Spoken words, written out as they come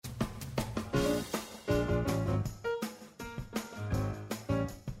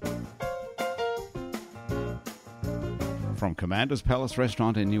from Commander's Palace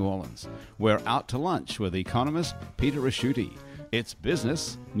Restaurant in New Orleans. We're out to lunch with economist Peter Raschuti. It's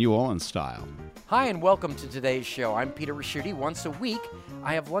business, New Orleans style. Hi, and welcome to today's show. I'm Peter Raschuti. Once a week,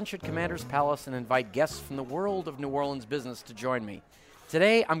 I have lunch at Commander's Palace and invite guests from the world of New Orleans business to join me.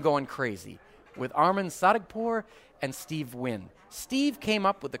 Today, I'm going crazy with Armand Sadegpour and Steve Wynn. Steve came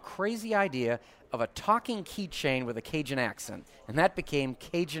up with the crazy idea of a talking keychain with a Cajun accent, and that became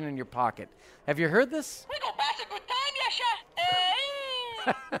Cajun in your pocket. Have you heard this? We gonna pass a good time, Yasha.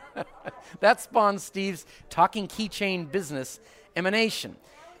 That spawned Steve's talking keychain business emanation.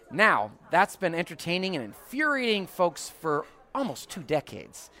 Now, that's been entertaining and infuriating folks for almost 2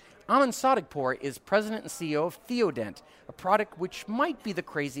 decades. Armand Sadegpour is president and CEO of Theodent, a product which might be the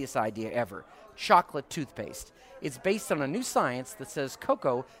craziest idea ever, chocolate toothpaste. It's based on a new science that says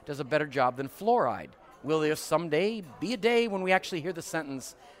cocoa does a better job than fluoride. Will there someday be a day when we actually hear the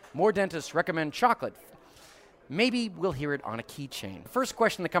sentence, more dentists recommend chocolate? Maybe we'll hear it on a keychain. The first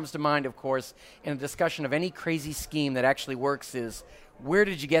question that comes to mind, of course, in a discussion of any crazy scheme that actually works is, where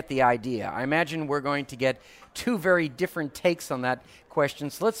did you get the idea? I imagine we're going to get 2 very different takes on that question.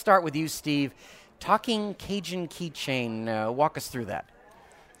 So let's start with you, Steve. Talking Cajun keychain, walk us through that.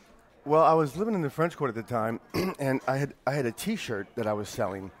 Well, I was living in the French Quarter at the time, and I had a T-shirt that I was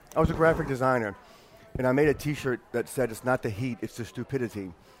selling. I was a graphic designer, and I made a T-shirt that said, "It's not the heat, it's the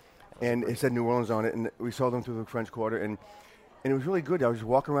stupidity," and it said New Orleans on it. And we sold them through the French Quarter, and it was really good. I was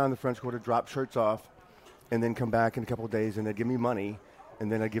walking around the French Quarter, drop shirts off, and then come back in a couple of days, and they'd give me money,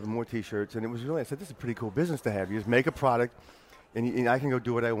 and then I'd give them more T-shirts. And it was really, I said, this is a pretty cool business to have. You just make a product, and I can go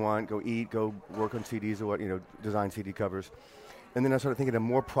do what I want, go eat, go work on CDs or what, design CD covers. And then I started thinking of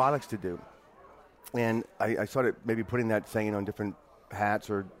more products to do. And I started maybe putting that saying on different hats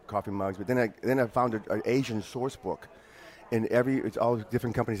or coffee mugs. But then I found an Asian source book. And it's all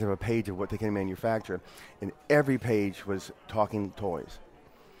different companies have a page of what they can manufacture. And every page was talking toys.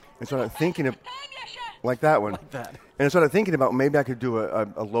 And so I started thinking of, like that one. Like that. And I started thinking about maybe I could do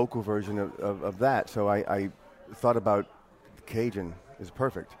a local version of that. So I thought about Cajun is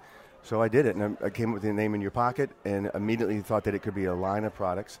perfect. So I did it, and I came up with the name In Your Pocket, and immediately thought that it could be a line of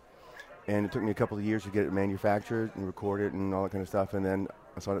products. And it took me a couple of years to get it manufactured and recorded and all that kind of stuff, and then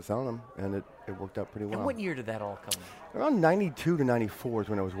I started selling them, and it worked out pretty well. And what year did that all come in? Around 92 to 94 is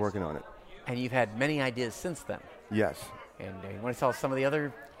when I was working on it. And you've had many ideas since then. Yes. And you want to tell us some of the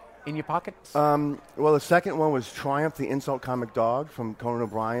other In Your Pockets? Well, the second one was Triumph, the Insult Comic Dog from Conan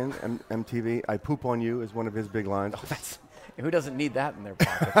O'Brien, MTV. I Poop on You is one of his big lines. Oh, who doesn't need that in their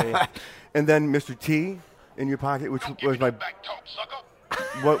pocket? And then Mr. T, In Your Pocket, which was been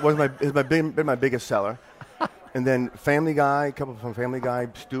my biggest seller. And then Family Guy, a couple from Family Guy,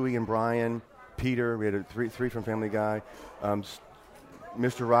 Stewie and Brian, Peter. We had three from Family Guy.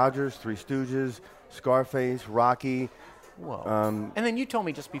 Mr. Rogers, Three Stooges, Scarface, Rocky. Whoa. And then you told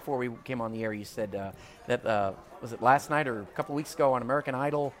me just before we came on the air, you said that, was it last night or a couple weeks ago on American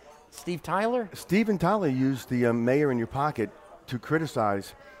Idol, Steve Tyler? Steven Tyler used the Mayor in Your Pocket to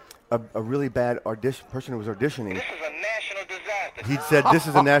criticize a really bad person who was auditioning. This is a national disaster. He said, this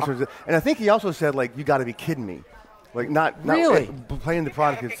is a national disaster. And I think he also said, like, you got to be kidding me. Like, not really? Playing the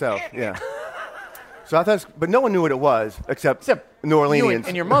product itself. Yeah. So I thought, but no one knew what it was except New Orleanians.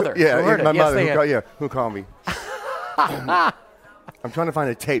 And your mother. Yeah, my mother Yes, who called me. I'm trying to find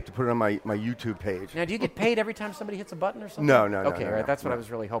a tape to put it on my YouTube page. Now, do you get paid every time somebody hits a button or something? No. Okay, no, right. That's what no. I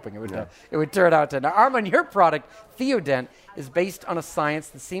was really hoping it would turn out to. Now, Armand, your product, Theodent, is based on a science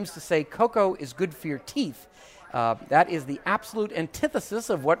that seems to say cocoa is good for your teeth. That is the absolute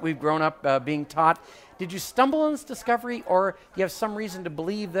antithesis of what we've grown up being taught. Did you stumble on this discovery, or do you have some reason to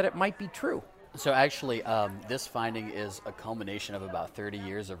believe that it might be true? So actually, this finding is a culmination of about 30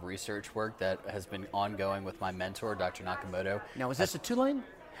 years of research work that has been ongoing with my mentor, Dr. Nakamoto. Now, is this a Tulane?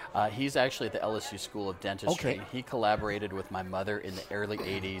 He's actually at the LSU School of Dentistry. Okay. He collaborated with my mother in the early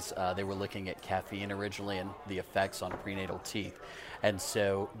 80s. They were looking at caffeine originally and the effects on prenatal teeth. And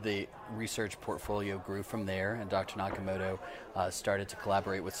so the research portfolio grew from there, and Dr. Nakamoto started to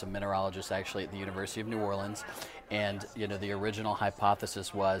collaborate with some mineralogists actually at the University of New Orleans. And the original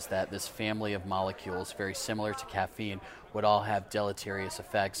hypothesis was that this family of molecules, very similar to caffeine, would all have deleterious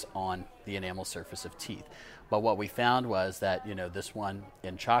effects on the enamel surface of teeth. But what we found was that, this one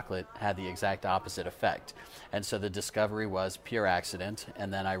in chocolate had the exact opposite effect. And so the discovery was pure accident.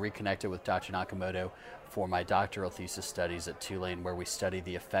 And then I reconnected with Dr. Nakamoto for my doctoral thesis studies at Tulane, where we studied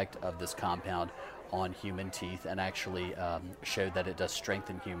the effect of this compound on human teeth and actually showed that it does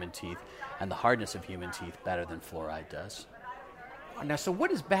strengthen human teeth and the hardness of human teeth better than fluoride does. Now, so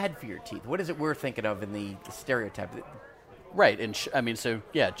what is bad for your teeth? What is it we're thinking of in the stereotype? Right, and sugar,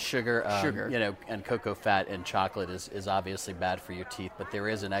 Sugar. and cocoa fat in chocolate is obviously bad for your teeth. But there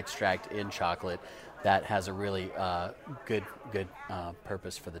is an extract in chocolate that has a really good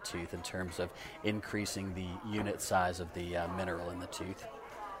purpose for the tooth in terms of increasing the unit size of the mineral in the tooth.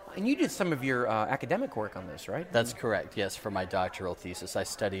 And you did some of your academic work on this, right? That's correct, yes. For my doctoral thesis,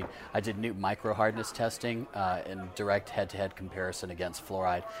 I did new microhardness testing in direct head-to-head comparison against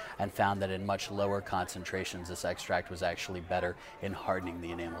fluoride and found that in much lower concentrations, this extract was actually better in hardening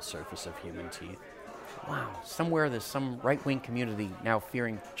the enamel surface of human teeth. Wow. Somewhere there's some right-wing community now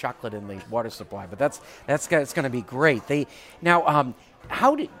fearing chocolate in the water supply, but that's going to be great. Where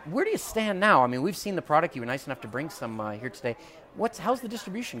do you stand now? I mean, we've seen the product. You were nice enough to bring some here today. How's the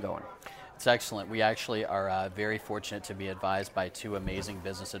distribution going? It's excellent. We actually are very fortunate to be advised by two amazing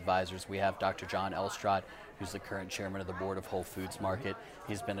business advisors. We have Dr. John Elstrott, who's the current chairman of the board of Whole Foods Market.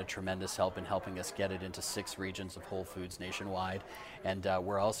 He's been a tremendous help in helping us get it into 6 regions of Whole Foods nationwide. And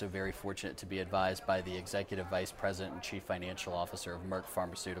we're also very fortunate to be advised by the executive vice president and chief financial officer of Merck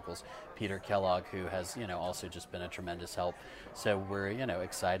Pharmaceuticals, Peter Kellogg, who has also just been a tremendous help. So we're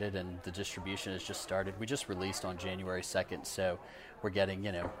excited, and the distribution has just started. We just released on January 2nd, so we're getting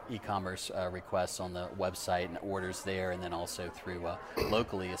e-commerce requests on the website and orders there, and then also through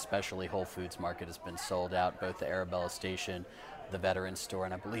locally, especially Whole Foods Market has been sold out. Both the Arabella Station, the Veterans Store,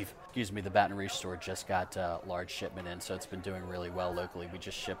 and I believe, the Baton Rouge store just got a large shipment in, so it's been doing really well locally. We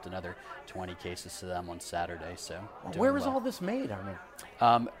just shipped another 20 cases to them on Saturday. So where is all this made?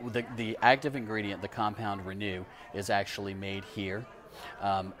 I mean, the active ingredient, the compound Renew, is actually made here.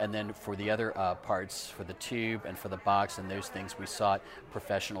 And then for the other parts, for the tube and for the box and those things, we sought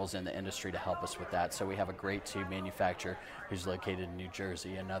professionals in the industry to help us with that. So we have a great tube manufacturer who's located in New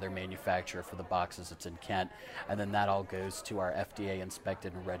Jersey, another manufacturer for the boxes, it's in Kent, and then that all goes to our FDA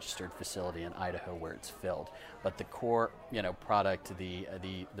inspected and registered facility in Idaho where it's filled. But the core, product, the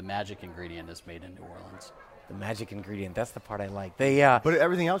magic ingredient is made in New Orleans. The magic ingredient, that's the part I like. But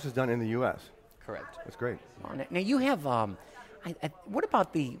everything else is done in the U.S. Correct. That's great. Now you have... what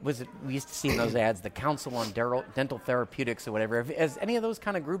about we used to see in those ads, the Council on Dental Therapeutics or whatever. Has any of those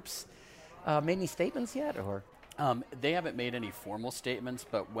kind of groups made any statements yet? Or they haven't made any formal statements,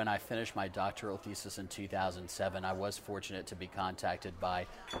 but when I finished my doctoral thesis in 2007, I was fortunate to be contacted by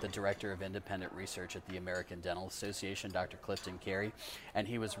the Director of Independent Research at the American Dental Association, Dr. Clifton Carey, and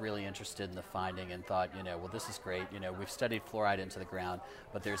he was really interested in the finding and thought, well, this is great. We've studied fluoride into the ground,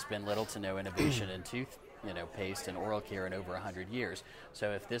 but there's been little to no innovation in tooth paste and oral care in over 100 years.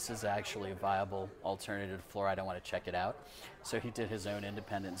 So if this is actually a viable alternative to fluoride, I want to check it out. So he did his own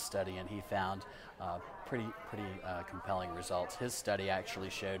independent study, and he found pretty compelling results. His study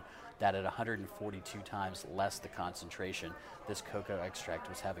actually showed that at 142 times less the concentration, this cocoa extract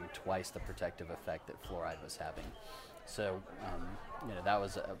was having twice the protective effect that fluoride was having. So, that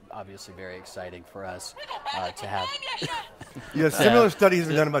was obviously very exciting for us to have. Yeah, similar studies have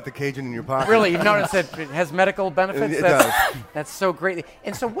been done about the Cajun in your pocket. Really, you've noticed that it has medical benefits? It does. That's so great.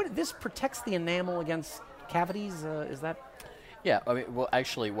 And so this protects the enamel against cavities? Is that... Yeah,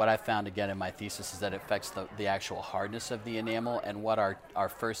 actually, what I found again in my thesis is that it affects the actual hardness of the enamel, and what our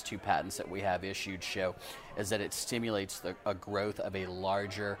first 2 patents that we have issued show is that it stimulates a growth of a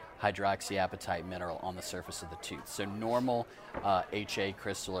larger hydroxyapatite mineral on the surface of the tooth. So normal HA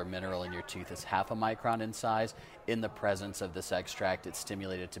crystal or mineral in your tooth is 0.5 micron in size. In the presence of this extract, it's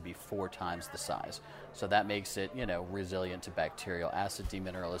stimulated to be 4 times the size. So that makes it, resilient to bacterial acid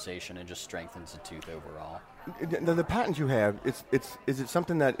demineralization and just strengthens the tooth overall. The patents you have, is it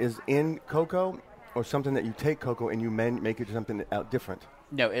something that is in cocoa or something that you take cocoa and you make it something different?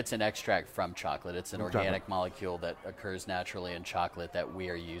 No, it's an extract from chocolate. It's an organic molecule that occurs naturally in chocolate that we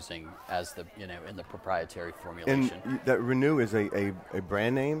are using as in the proprietary formulation. And that Renew is a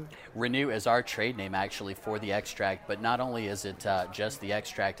brand name? Renew is our trade name actually for the extract, but not only is it just the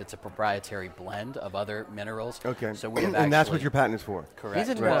extract, it's a proprietary blend of other minerals. Okay. So we have and that's what your patent is for?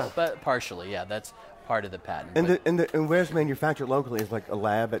 Correct. Well, but partially, yeah, that's part of the patent. And where's manufactured locally? Is like a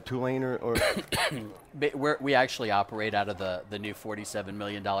lab at Tulane or? We actually operate out of the new $47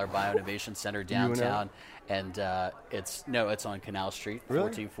 million Bioinnovation Center downtown, and it's on Canal Street, really?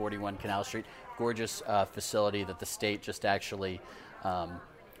 1441 Canal Street. Gorgeous facility that the state just actually.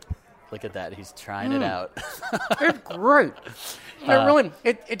 Look at that. He's trying it out. It's great.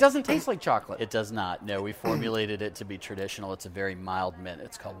 It doesn't taste like chocolate. It does not. No, we formulated it to be traditional. It's a very mild mint.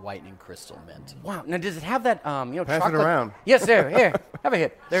 It's called whitening crystal mint. Wow. Now, does it have that, Pass chocolate? it around. Yes, here. Have a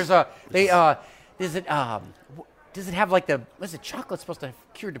hit. There's is it, does it have like was it chocolate supposed to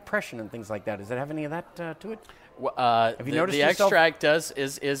cure depression and things like that? Does it have any of that to it? Have you noticed the yourself- extract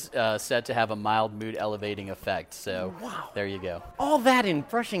is said to have a mild mood elevating effect. So there you go. All that in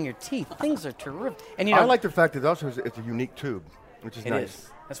brushing your teeth. Things are terrific. And you know, I like the fact that also it's a unique tube, which is it nice. is.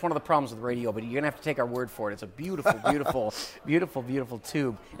 That's one of the problems with radio, but you're going to have to take our word for it. It's a beautiful, beautiful, beautiful, beautiful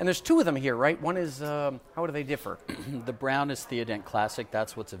tube. And there's two of them here, right? One is, how do they differ? The brown is Theodent Classic.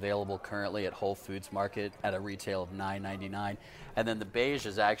 That's what's available currently at Whole Foods Market at a retail of $9.99. And then the beige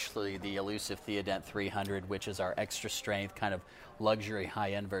is actually the elusive Theodent 300, which is our extra strength kind of luxury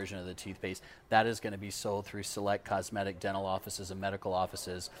high-end version of the toothpaste. That is going to be sold through select cosmetic dental offices and medical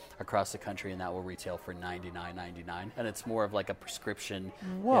offices across the country, and that will retail for $99.99. And it's more of like a prescription,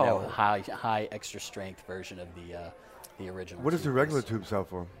 high extra strength version of the original. What does the toothpaste. regular tube sell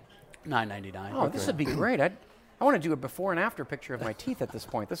for? $9.99. Oh, this would be great. I want to do a before and after picture of my teeth at this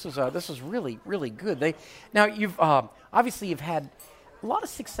point. This is really, really good. Now you've obviously you've had a lot of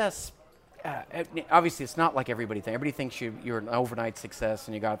success. Obviously, it's not like everybody thinks. Everybody thinks you're an overnight success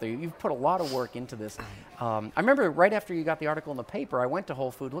and you got there. You've put a lot of work into this. I remember right after you got the article in the paper, I went to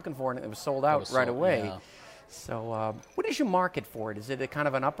Whole Food looking for it, and it was sold out right away. Yeah. So, what is your market for it? Is it a kind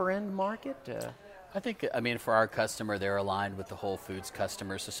of an upper end market? I think, for our customer, they're aligned with the Whole Foods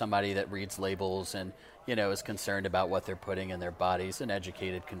customer. So somebody that reads labels and, is concerned about what they're putting in their bodies, an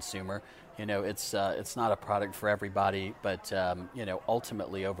educated consumer. It's not a product for everybody, but,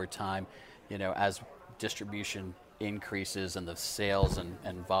 ultimately over time, as distribution increases and the sales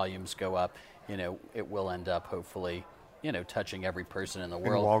and volumes go up, it will end up hopefully, touching every person in the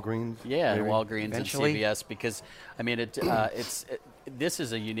world. Walgreens? Yeah, maybe? and Walgreens Eventually. and CVS, because this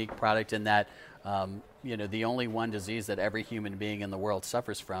is a unique product in that the only one disease that every human being in the world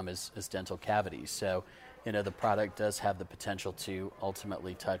suffers from is dental cavities. So, the product does have the potential to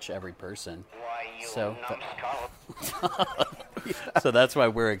ultimately touch every person. Why, you So, numbskull. so that's why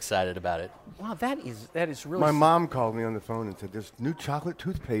we're excited about it. Wow, that is really. My mom called me on the phone and said, "There's new chocolate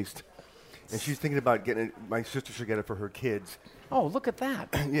toothpaste," and she's thinking about getting it. My sister should get it for her kids. Oh, look at that.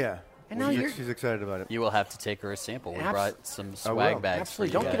 Yeah, And now she's excited about it. You will have to take her a sample. We brought some will. swag bags.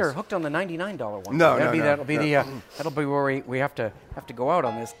 Absolutely, for you don't get her guys. hooked on the $99 one. No, that'll be no. that'll be where we have to go out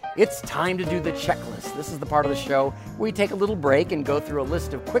on this. It's time to do the checklist. This is the part of the show where we take a little break and go through a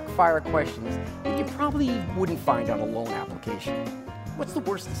list of quick fire questions that you probably wouldn't find on a loan application. What's the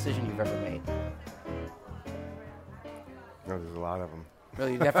worst decision you've ever made? No, there's a lot of them.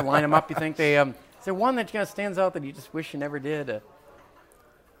 Really, you'd have to line them up. You think is there one that kind of stands out that you just wish you never did?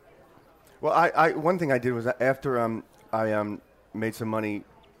 Well, I one thing I did was after I made some money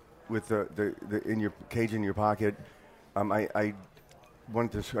with the in your cage in your pocket, I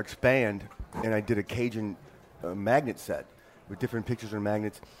wanted to expand, and I did a Cajun magnet set with different pictures and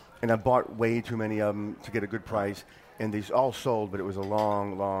magnets, and I bought way too many of them to get a good price, and these all sold, but it was a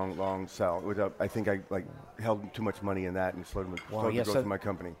long sell. It was I think I held too much money in that and slowed the yes, growth of my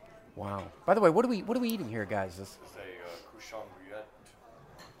company. Wow. By the way, what are we eating here, guys? It's a Couchon Bouillette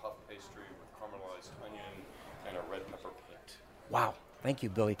puff pastry with caramelized onion and a red pepper paint. Wow. Thank you,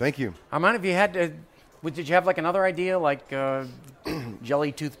 Billy. Thank you. I mind if you had did you have like another idea, like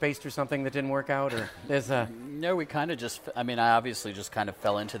jelly toothpaste or something that didn't work out, or there's a No, we kind of just, I obviously just kind of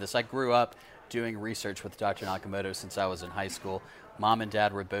fell into this. I grew up doing research with Dr. Nakamoto since I was in high school. Mom and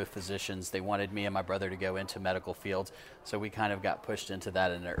Dad were both physicians. They wanted me and my brother to go into medical fields, so we kind of got pushed into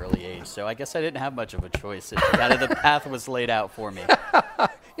that at an early age. So I guess I didn't have much of a choice. Kind of the path was laid out for me. you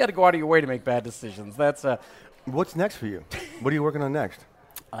got to go out of your way to make bad decisions. That's What's next for you? What are you working on next?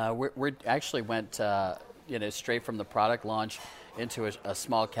 We actually went straight from the product launch into a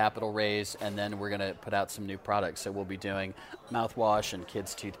small capital raise, and then we're going to put out some new products. So we'll be doing mouthwash and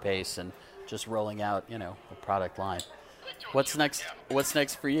kids toothpaste and just rolling out, a product line. What's next? What's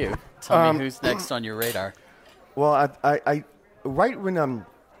next for you? Tell me who's next on your radar. Well, I right when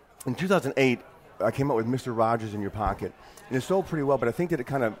in 2008 I came up with Mr. Rogers in Your Pocket, and it sold pretty well. But I think that it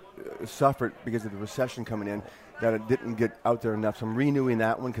kind of suffered because of the recession coming in, that it didn't get out there enough. So I'm renewing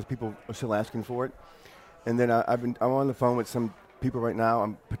that one because people are still asking for it. And then I'm on the phone with some people right now.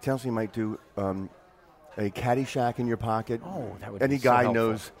 I'm potentially might do a Caddyshack in Your Pocket. Oh, that would any be so guy helpful.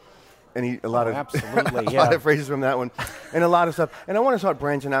 knows. A lot of absolutely, a lot of phrases from that one, and a lot of stuff. And I want to start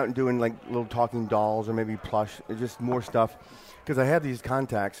branching out and doing like little talking dolls or maybe plush, just more stuff, because I have these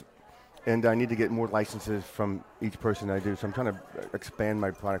contacts, and I need to get more licenses from each person I do. So I'm trying to expand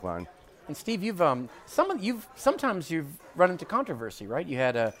my product line. And Steve, you've sometimes you've run into controversy, right? You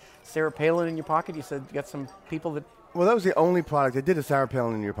had Sarah Palin in your pocket. You said you got some people that. Well, that was the only product. I did a Sarah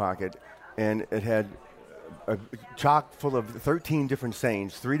Palin in Your Pocket, and it had chock full of 13 different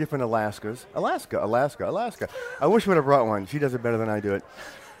sayings, 3 different Alaskas. Alaska. I wish we would have brought one. She does it better than I do it.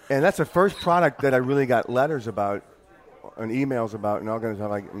 And that's the first product that I really got letters about and emails about, and all kinds of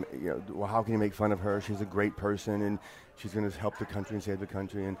like, well, how can you make fun of her? She's a great person, and she's going to help the country and save the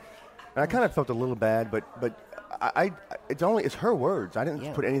country. And I kind of felt a little bad, but it's her words. I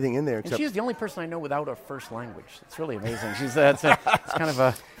didn't put anything in there. And Except she's the only person I know without a first language. It's really amazing. It's kind of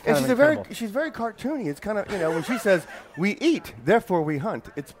a. And Kind she's very cartoony. It's kind of when she says we eat, therefore we hunt.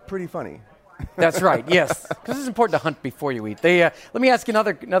 It's pretty funny. That's right. Yes, because it's important to hunt before you eat. Let me ask you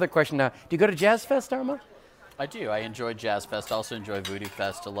another question. Do you go to Jazz Fest, Arma? I do. I enjoy Jazz Fest. I also enjoy Voodoo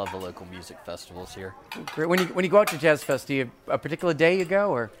Fest. I love the local music festivals here. Great. When you go out to Jazz Fest, do you a particular day you go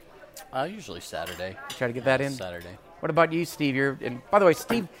or? Usually Saturday. Try to get that in? Saturday. What about you, Steve? And by the way,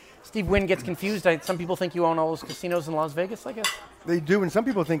 Steve Wynn gets confused. Some people think you own all those casinos in Las Vegas, I guess? They do, and some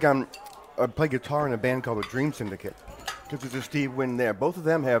people think I play guitar in a band called the Dream Syndicate, because there's a Steve Wynn there. Both of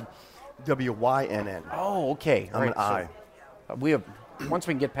them have WYNN. Oh, okay. I'm an I. Once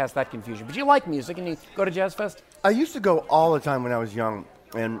we can get past that confusion. But you like music, and you go to Jazz Fest? I used to go all the time when I was young,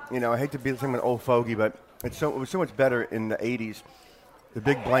 and I hate to be the same an old fogey, but it was so much better in the 80s. The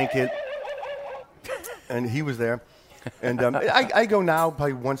Big Blanket, and he was there. And I go now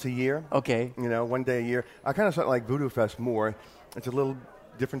probably once a year. Okay. 1 day a year. I kind of like Voodoo Fest more. It's a little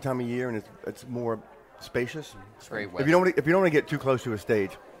different time of year, and it's more spacious. It's very If you don't want to get too close to a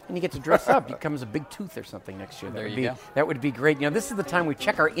stage. And you get to dress up. You come as a big tooth or something next year. That would be great. This is the time we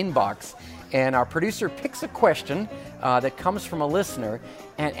check our inbox, and our producer picks a question that comes from a listener.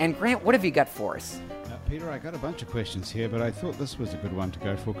 And Grant, what have you got for us? Peter, I got a bunch of questions here, but I thought this was a good one to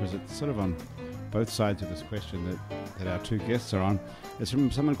go for because it's sort of on both sides of this question that our two guests are on. It's from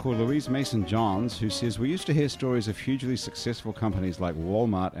someone called Louise Mason Johns, who says, we used to hear stories of hugely successful companies like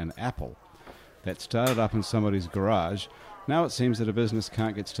Walmart and Apple that started up in somebody's garage. Now it seems that a business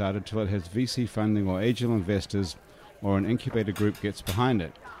can't get started till it has VC funding or angel investors or an incubator group gets behind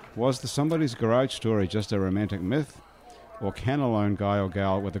it. Was the somebody's garage story just a romantic myth, or can a lone guy or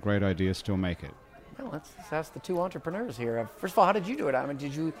gal with a great idea still make it? Well, let's ask the two entrepreneurs here. First of all, how did you do it? I mean,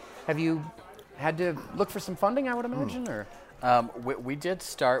 have you had to look for some funding, I would imagine, or? We did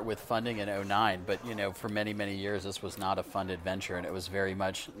start with funding in 2009, but for many, many years this was not a funded venture, and it was very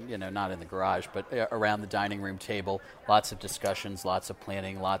much not in the garage, but around the dining room table. Lots of discussions, lots of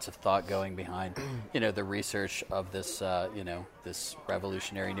planning, lots of thought going behind the research of this this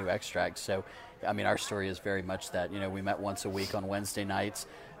revolutionary new extract. So, I mean, our story is very much that we met once a week on Wednesday nights,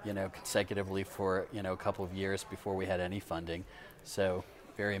 consecutively for a couple of years before we had any funding. So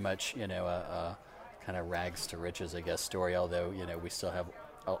very much a kind of rags to riches, I guess, story, although, we still have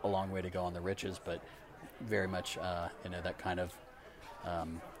a long way to go on the riches, but very much, that kind of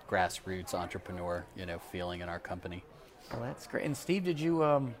grassroots entrepreneur, feeling in our company. Well, that's great. And Steve, did you,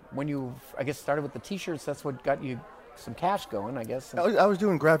 when you, I guess, started with the T-shirts, that's what got you some cash going, I guess? I was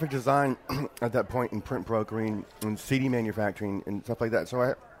doing graphic design at that point in print brokering and CD manufacturing and stuff like that. So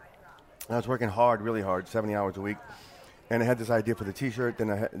I was working hard, really hard, 70 hours a week. And I had this idea for the T-shirt.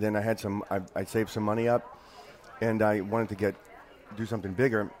 Then I had I saved some money up, and I wanted to do something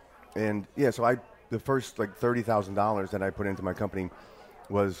bigger. And so the first like $30,000 that I put into my company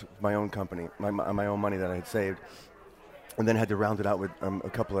was my own company, my own money that I had saved, and then had to round it out with a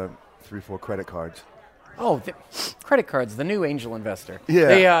couple of 3-4 credit cards. Oh, credit cards, the new angel investor.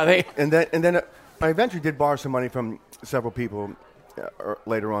 Yeah. And then I eventually did borrow some money from several people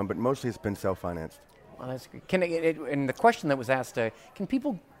later on, but mostly it's been self-financed. Well, that's great. And the question that was asked, can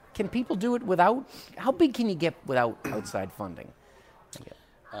people do it without? How big can you get without outside funding?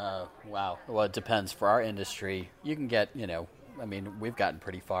 Wow. Well, it depends. For our industry, you can get, we've gotten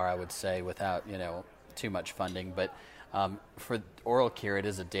pretty far, I would say, without, too much funding. But for oral care, it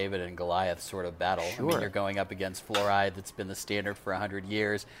is a David and Goliath sort of battle. Sure. I mean, you're going up against fluoride that's been the standard for 100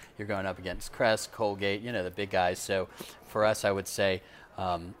 years. You're going up against Crest, Colgate, the big guys. So for us, I would say,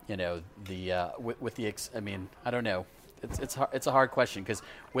 I don't know. It's a hard question because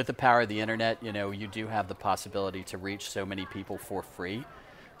with the power of the internet, you do have the possibility to reach so many people for free.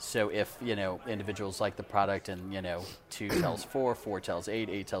 So if, individuals like the product and, 2 tells 4, 4 tells 8,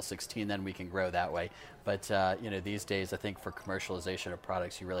 8 tells 16, then we can grow that way. But, these days, I think for commercialization of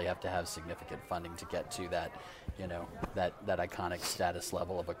products, you really have to have significant funding to get to that, that iconic status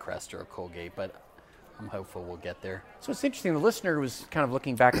level of a Crest or a Colgate. But I'm hopeful we'll get there. So it's interesting. The listener was kind of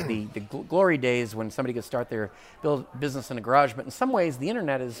looking back at the glory days when somebody could start their business in a garage. But in some ways, the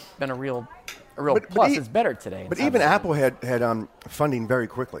internet has been a real plus. It's better today. But even Apple had funding very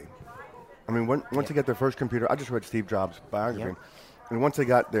quickly. I mean, once they got their first computer, I just read Steve Jobs' biography, and once they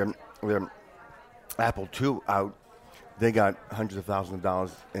got their Apple II out, they got hundreds of thousands of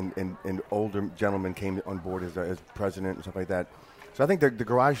dollars, and older gentlemen came on board as president and stuff like that. So I think the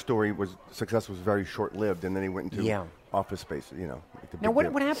garage story success was very short-lived, and then he went into office space, you know. Now,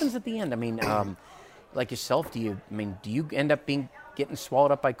 what happens at the end? I mean, like yourself, do you end up getting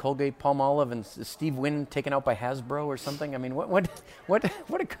swallowed up by Colgate Palmolive and Steve Wynn taken out by Hasbro or something? I mean,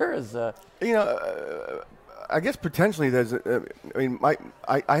 what occurs? You know, I guess potentially there's.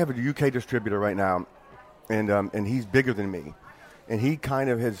 I have a UK distributor right now, and he's bigger than me, and he kind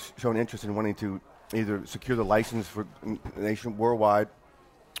of has shown interest in wanting to either secure the license for nation worldwide,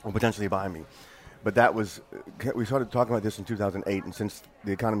 or potentially buy me. But we started talking about this in 2008, and since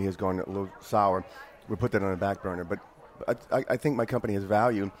the economy has gone a little sour, we put that on the back burner. But I think my company has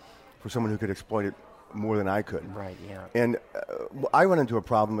value for someone who could exploit it more than I could. Right. Yeah. And I run into a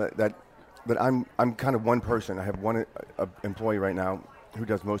problem that I'm kind of one person. I have one employee right now who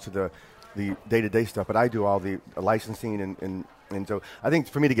does most of the day-to-day stuff, but I do all the licensing and so I think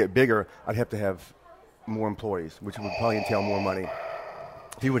for me to get bigger, I'd have to have more employees, which would probably entail more money.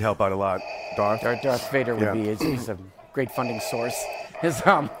 He would help out a lot. Darth Vader would be. He's a great funding source. It's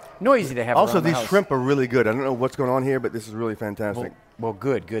noisy to have. Also, around the these house. shrimp are really good. I don't know what's going on here, but this is really fantastic. Well,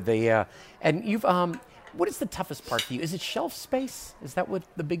 good. They and you've what is the toughest part for you? Is it shelf space? Is that what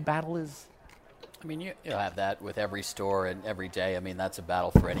the big battle is? I mean, you'll have that with every store and every day. I mean, that's a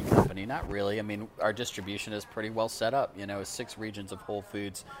battle for any company. Not really. I mean, our distribution is pretty well set up. You know, 6 regions of Whole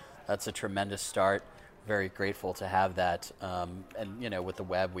Foods. That's a tremendous start. Very grateful to have that. And, you know, with the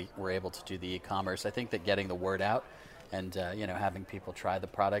web, we're able to do the e-commerce. I think that getting the word out and, you know, having people try the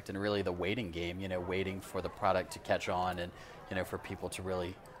product and really the waiting game, you know, waiting for the product to catch on and, you know, for people to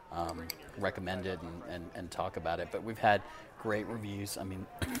really recommend it and talk about it. But we've had great reviews. I mean,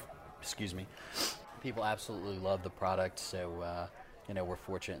 excuse me. People absolutely love the product. So, you know, we're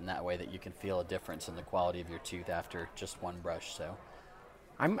fortunate in that way that you can feel a difference in the quality of your tooth after just one brush. So.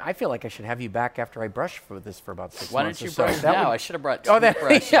 I feel like I should have you back after I brush for this for about 6 Why months. don't you brush now? I should have brought 2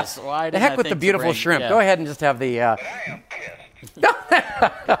 brushes. Yeah. Why The didn't heck I with the think to beautiful bring- shrimp. yeah. Go ahead and just have the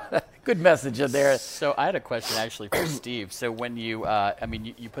good message in there. So I had a question actually for Steve. So when you, I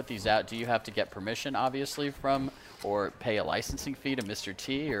mean, you put these out, do you have to get permission, obviously, from or pay a licensing fee to Mr.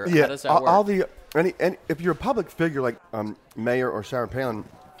 T, or how does that work? And if you're a public figure like Mayor or Sarah Palin,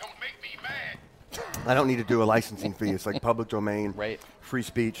 Don't make me mad. I don't need to do a licensing fee. It's like public domain, Right. free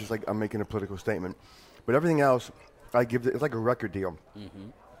speech. It's like I'm making a political statement. But everything else, it's like a record deal. Mm-hmm.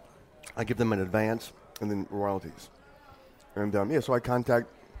 I give them an advance and then royalties. And so I contact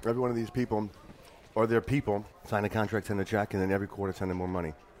every one of these people or their people, sign a contract, send a check, and then every quarter send them more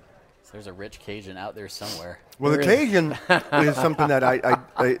money. So there's a rich Cajun out there somewhere. Well, the Cajun is something that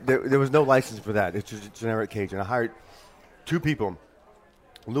there was no license for that. It's just a generic Cajun. I hired 2 people.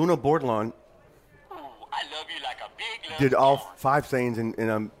 Luna Bordelon Ooh, I love you like a big love did all dog. 5 sayings,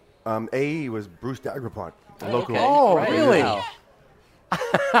 and AE was Bruce Dagrapont, the local. Okay. Oh, Right. really? Wow.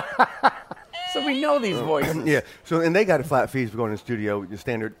 So we know these voices. Yeah. So and they got a flat fees for going to the studio, the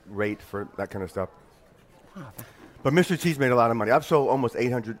standard rate for that kind of stuff. But Mr. T's made a lot of money. I've sold almost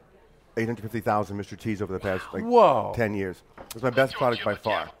 850,000 Mr. T's over the past Whoa. 10 years. It's my best product by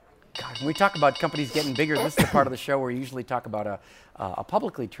far. God, when we talk about companies getting bigger, this is the part of the show where we usually talk about a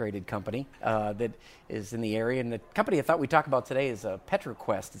publicly traded company that is in the area. And the company I thought we'd talk about today is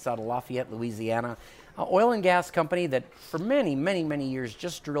PetroQuest. It's out of Lafayette, Louisiana. Oil and gas company that for many, many, many years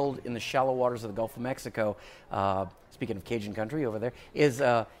just drilled in the shallow waters of the Gulf of Mexico. Speaking of Cajun country over there,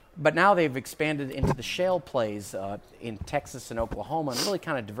 but now they've expanded into the shale plays in Texas and Oklahoma and really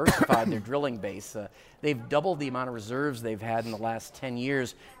kind of diversified their drilling base. They've doubled the amount of reserves they've had in the last 10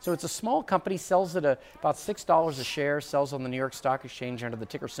 years. So it's a small company, sells at about $6 a share, sells on the New York Stock Exchange under the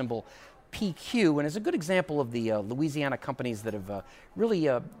ticker symbol PQ, and is a good example of the Louisiana companies that have really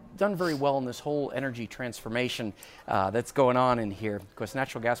done very well in this whole energy transformation that's going on in here. Of course,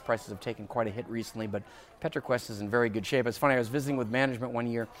 natural gas prices have taken quite a hit recently, but PetroQuest is in very good shape. It's funny, I was visiting with management one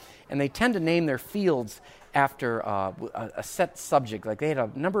year, and they tend to name their fields after a set subject. Like they had a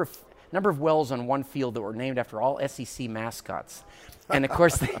number of wells on one field that were named after all SEC mascots. And, of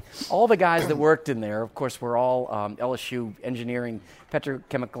course, all the guys that worked in there, of course, were all LSU engineering,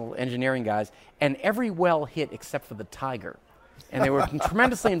 petrochemical engineering guys. And every well hit except for the Tiger. And they were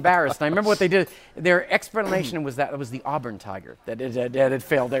tremendously embarrassed. And I remember what they did. Their explanation was that it was the Auburn Tiger that had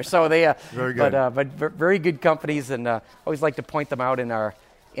failed there. So they, very good. But very good companies, and always like to point them out in our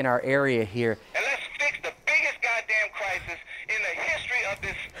area here. And let's fix the biggest goddamn crisis in the history of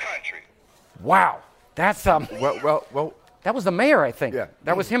this country. Wow, that's Well. that was the mayor, I think. Yeah.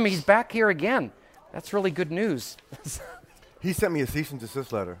 That was him. He's back here again. That's really good news. He sent me a cease and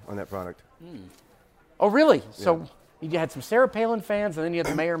desist letter on that product. Oh, really? So you had some Sarah Palin fans, and then you had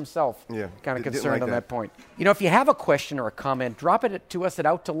the mayor himself. Yeah. Kind of Didn't concerned like on that. that point. You know, if you have a question or a comment, drop it to us at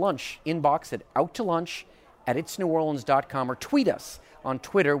Out to Lunch, inbox at outtolunch@itsneworleans.com, or tweet us on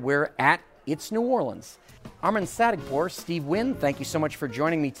Twitter. We're at It's New Orleans. Armin Sadegpour, Steve Wynn, thank you so much for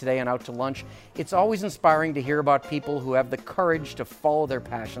joining me today on Out to Lunch. It's always inspiring to hear about people who have the courage to follow their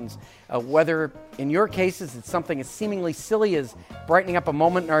passions, whether in your cases it's something as seemingly silly as brightening up a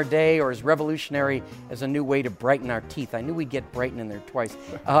moment in our day, or as revolutionary as a new way to brighten our teeth. I knew we'd get brighten in there twice.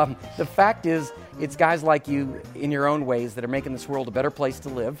 The fact is, it's guys like you in your own ways that are making this world a better place to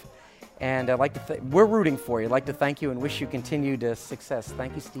live. And I'd like to we're rooting for you. I'd like to thank you and wish you continued success.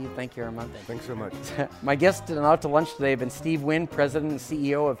 Thank you, Steve. Thank you, Armand. Thanks so much. My guests on Out to Lunch today have been Steve Wynn, President and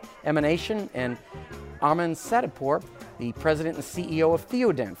CEO of Emanation, and Armin Sadegpour, the President and CEO of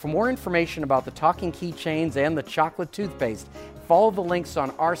Theoden. For more information about the talking keychains and the chocolate toothpaste, follow the links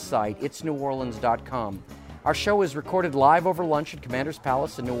on our site, itsneworleans.com. Our show is recorded live over lunch at Commander's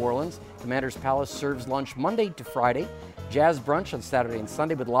Palace in New Orleans. Commander's Palace serves lunch Monday to Friday, jazz brunch on Saturday and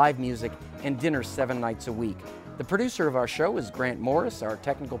Sunday with live music, and dinner 7 nights a week. The producer of our show is Grant Morris. Our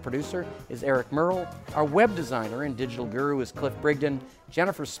technical producer is Eric Merle. Our web designer and digital guru is Cliff Brigden.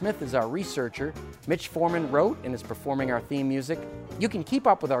 Jennifer Smith is our researcher. Mitch Foreman wrote and is performing our theme music. You can keep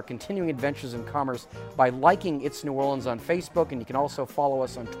up with our continuing adventures in commerce by liking It's New Orleans on Facebook, and you can also follow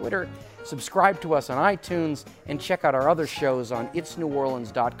us on Twitter, subscribe to us on iTunes, and check out our other shows on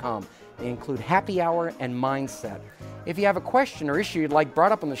itsneworleans.com. They include Happy Hour and Mindset. If you have a question or issue you'd like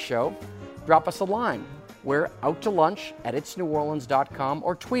brought up on the show, drop us a line. We're out to lunch at itsneworleans.com,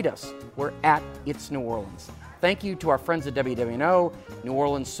 or tweet us. We're at It's New Orleans. Thank you to our friends at WWNO, New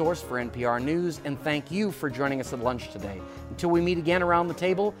Orleans source for NPR News, and thank you for joining us at lunch today. Until we meet again around the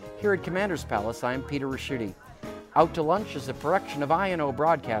table here at Commander's Palace, I'm Peter Raschuti. Out to Lunch is a production of INO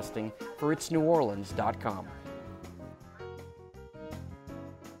Broadcasting for itsneworleans.com.